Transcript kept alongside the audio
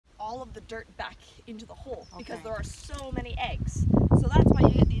all of the dirt back into the hole because there are so many eggs. So that's why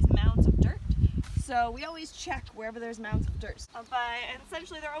you get these mounds of dirt. So we always check wherever there's mounds of dirt. And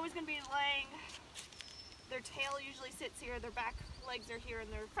essentially they're always going to be laying, their tail usually sits here, their back legs are here,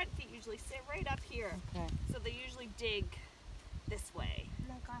 and their front feet usually sit right up here. Okay. So they usually dig this way.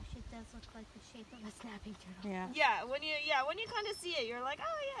 Oh my gosh, it does look like the shape of a snapping turtle. Yeah. When you kind of see it, you're like,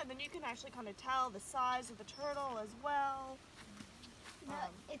 oh yeah. Then you can actually kind of tell the size of the turtle as well. Now,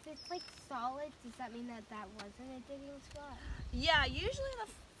 if it's like solid, does that mean that that wasn't a digging spot? Yeah, usually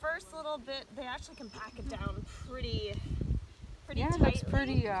the first little bit, they actually can pack it down pretty tightly. Yeah, it's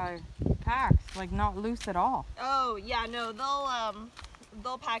pretty packed, like not loose at all. Oh yeah, no,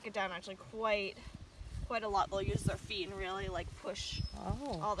 they'll pack it down actually quite a lot. They'll use their feet and really like push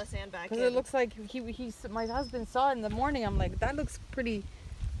all the sand back in. Because it looks like my husband saw it in the morning. I'm like, that looks pretty,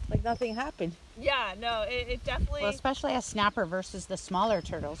 like nothing happened. Yeah, no, it definitely. Well, especially a snapper versus the smaller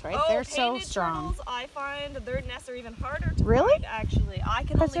turtles, right? Oh, they're so strong. Turtles, I find their nests are even harder to really find, actually.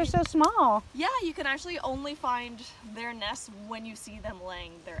 Because they're so small. Yeah, you can actually only find their nests when you see them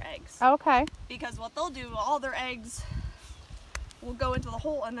laying their eggs. Okay. Because what they'll do, all their eggs will go into the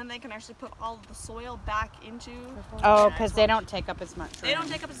hole, and then they can actually put all of the soil back into. Oh, because they don't take up as much room. They don't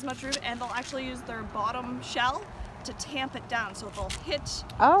take up as much room, and they'll actually use their bottom shell to tamp it down, so they'll hit.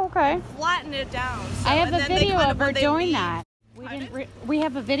 Oh, okay. And flatten it down. So, I have a video of her doing that. We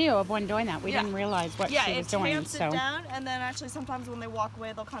have a video of one doing that. We didn't realize what she was doing. Yeah, it tamps it down, and then actually sometimes when they walk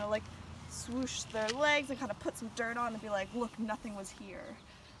away, they'll kind of like swoosh their legs and kind of put some dirt on and be like, look, nothing was here.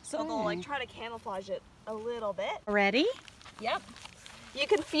 So they'll like try to camouflage it a little bit. Ready? Yep. You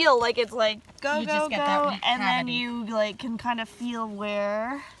can feel like it's like go, and then you like can kind of feel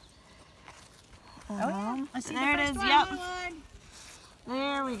where. I see there the it is. first Yep. one.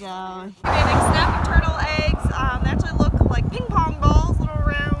 There we go. Okay, like snapping turtle eggs. They actually look like ping pong balls, little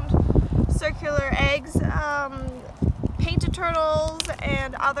round, circular eggs. Painted turtles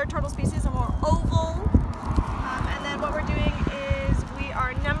and other turtle species are more oval. And then what we're doing is we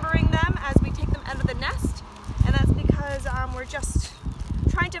are numbering them as we take them out of the nest, and that's because we're just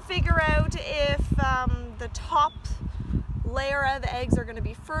trying to figure out if the top layer of the eggs are going to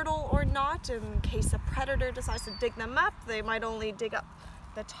be fertile or not. In case a predator decides to dig them up, they might only dig up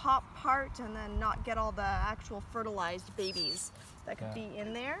the top part and then not get all the actual fertilized babies that could be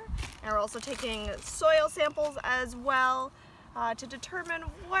in there. And we're also taking soil samples as well to determine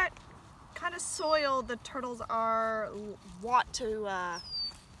what kind of soil the turtles want to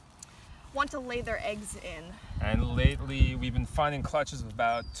lay their eggs in. And lately we've been finding clutches of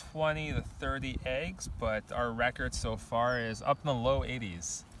about 20 to 30 eggs, but our record so far is up in the low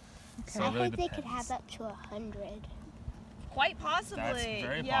 80s. Okay. So I think they could have up to 100. Quite possibly. That's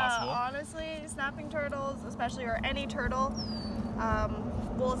very yeah, possible. Honestly, snapping turtles, especially, or any turtle,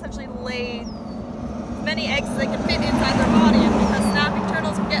 will essentially lay as many eggs as they can fit inside their body. And because snapping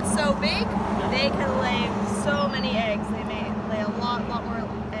turtles can get so big, they can lay so many eggs. They may lay a lot more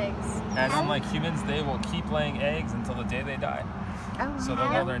eggs. And unlike humans, they will keep laying eggs until the day they die. Oh, so they'll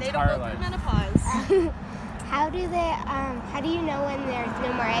go their entire life. They don't go through menopause. How do you know when there's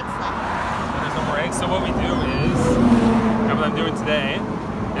no more eggs left? When there's no more eggs, so what we do is, and what I'm doing today,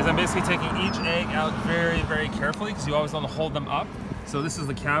 is I'm basically taking each egg out very, very carefully, because you always want to hold them up. So this is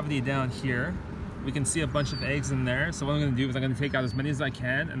the cavity down here. We can see a bunch of eggs in there. So what I'm going to do is I'm going to take out as many as I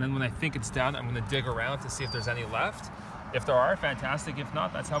can, and then when I think it's done, I'm going to dig around to see if there's any left. If there are, fantastic. If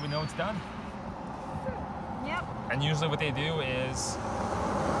not, that's how we know it's done. Yep. And usually what they do is,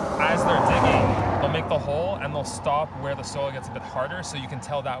 as they're digging, they'll make the hole and they'll stop where the soil gets a bit harder, so you can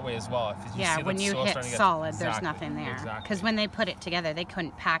tell that way as well. If you see when you hit solid, there's nothing there. Exactly. Because when they put it together, they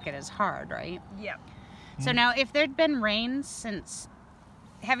couldn't pack it as hard, right? Yep. So now, if there'd been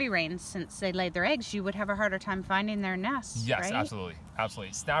heavy rains since they laid their eggs, you would have a harder time finding their nests, Yes, right? absolutely.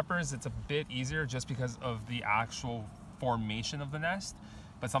 Absolutely. Snappers, it's a bit easier just because of the actual formation of the nest,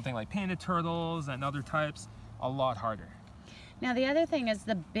 but something like painted turtles and other types, a lot harder. Now the other thing is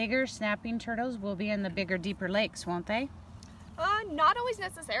the bigger snapping turtles will be in the bigger, deeper lakes, won't they? Not always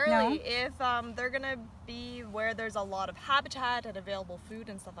necessarily. No? If they're gonna be where there's a lot of habitat and available food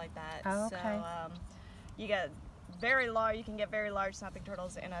and stuff like that. Oh, okay. So you get you can get very large snapping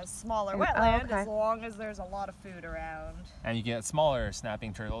turtles in a smaller wetland, as long as there's a lot of food around. And you get smaller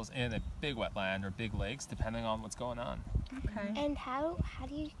snapping turtles in a big wetland or big lakes, depending on what's going on. Okay. And how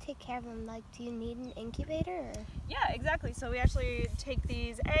do you take care of them? Like, do you need an incubator? Or? Yeah, exactly. So we actually take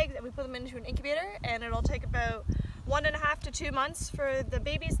these eggs and we put them into an incubator, and it'll take about 1.5 to 2 months for the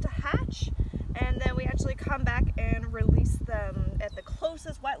babies to hatch, and then we actually come back and release them at the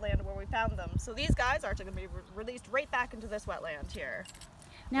closest wetland where we found them. So these guys are actually going to be released right back into this wetland here.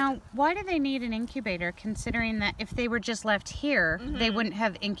 Now, why do they need an incubator, considering that if they were just left here, they wouldn't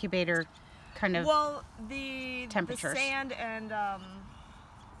have incubator kind of the temperatures? The sand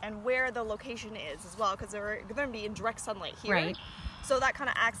and where the location is as well, because they're going to be in direct sunlight here. Right. So that kind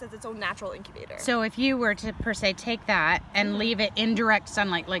of acts as its own natural incubator. So if you were to, per se, take that and leave it in direct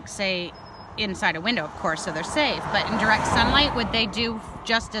sunlight, like say inside a window, of course, so they're safe, but in direct sunlight, would they do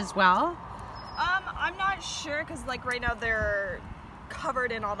just as well? I'm not sure, because like right now they're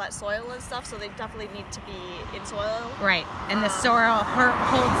covered in all that soil and stuff, so they definitely need to be in soil. Right, and the soil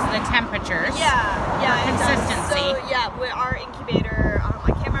holds the temperatures. Yeah, it does. Consistency. So yeah, with our incubator,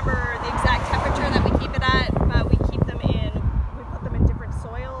 I can't remember the exact temperature that we keep it at, but we keep them in. We put them in different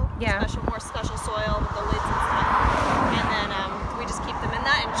soil. Yeah. More special soil with the lids and stuff, and then we just keep them in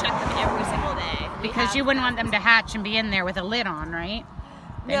that and check them every single day. Because you wouldn't want them to hatch and be in there with a lid on, right?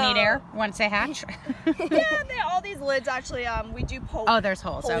 They need air once they hatch? All these lids actually, we do poke there's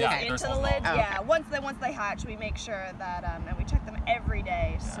holes, holes okay. into there's the holes. lids. Oh, Yeah, okay. once they hatch, we make sure that, and we check them every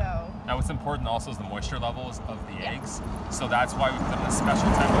day, so. Now what's important also is the moisture levels of the eggs. So that's why we put them in a special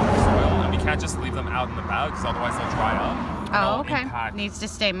type of soil, and we can't just leave them out in the bag, because otherwise they'll dry up. and Oh, they'll okay. impact- Needs to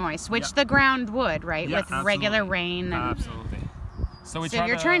stay moist, which Yeah. the ground would, right? Yeah, With regular absolutely. rain. And Absolutely. So so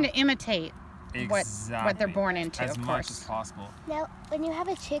you're trying to imitate what they're Exactly. born into, as of much course. as possible. Now, when you have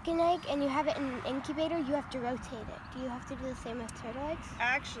a chicken egg and you have it in an incubator, you have to rotate it. Do you have to do the same with turtle eggs?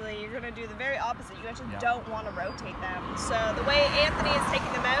 Actually, you're going to do the very opposite. You actually Yeah. don't want to rotate them. So the way Anthony is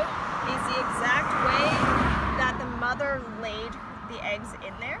taking them out is the exact way that the mother laid the eggs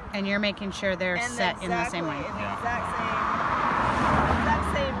in there. And you're making sure they're And set in the same way. In the Yeah. exact same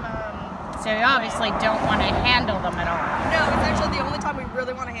So you obviously don't want to handle them at all. No, it's actually the only time we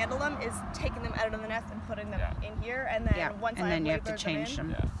really want to handle them is taking them out of the nest and putting them Yeah. in here, and then once and I then you have to labored change in,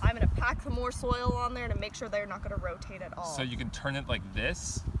 them. Yeah. I'm going to pack some more soil on there to make sure they're not going to rotate at all. So you can turn it like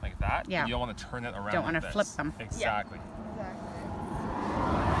this, like that. Yeah. But you don't want to turn it around. Don't like want to this. flip them. Exactly. Exactly.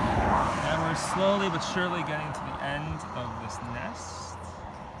 And we're slowly but surely getting to the end of this nest.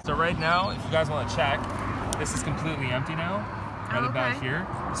 So right now, if you guys want to check, this is completely empty now, right about okay. here.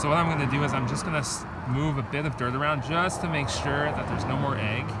 So what I'm going to do is I'm just going to move a bit of dirt around just to make sure that there's no more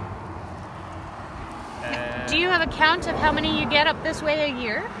egg. And Do you have a count of how many you get up this way a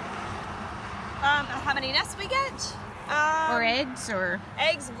year? How many nests we get? Or eggs? Or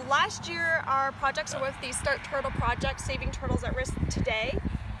Eggs. Last year, our projects are with the S.T.A.R.T Turtle Project, Saving Turtles at Risk Today.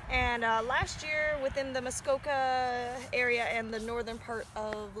 And last year, within the Muskoka area and the northern part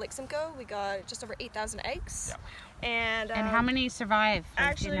of Lake Simcoe, we got just over 8,000 eggs. Yeah. And how many survive?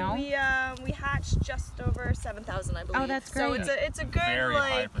 Actually, do you know? we hatched just over 7,000, I believe. Oh, that's So great. it's a good very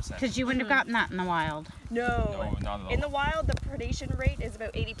high like. percent. Because you wouldn't have gotten that in the wild. No, No, not at all. in the wild, the predation rate is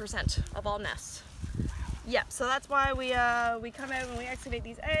about 80% of all nests. Yep. So that's why we come out and we excavate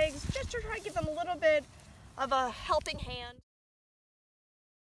these eggs just to try to give them a little bit of a helping hand.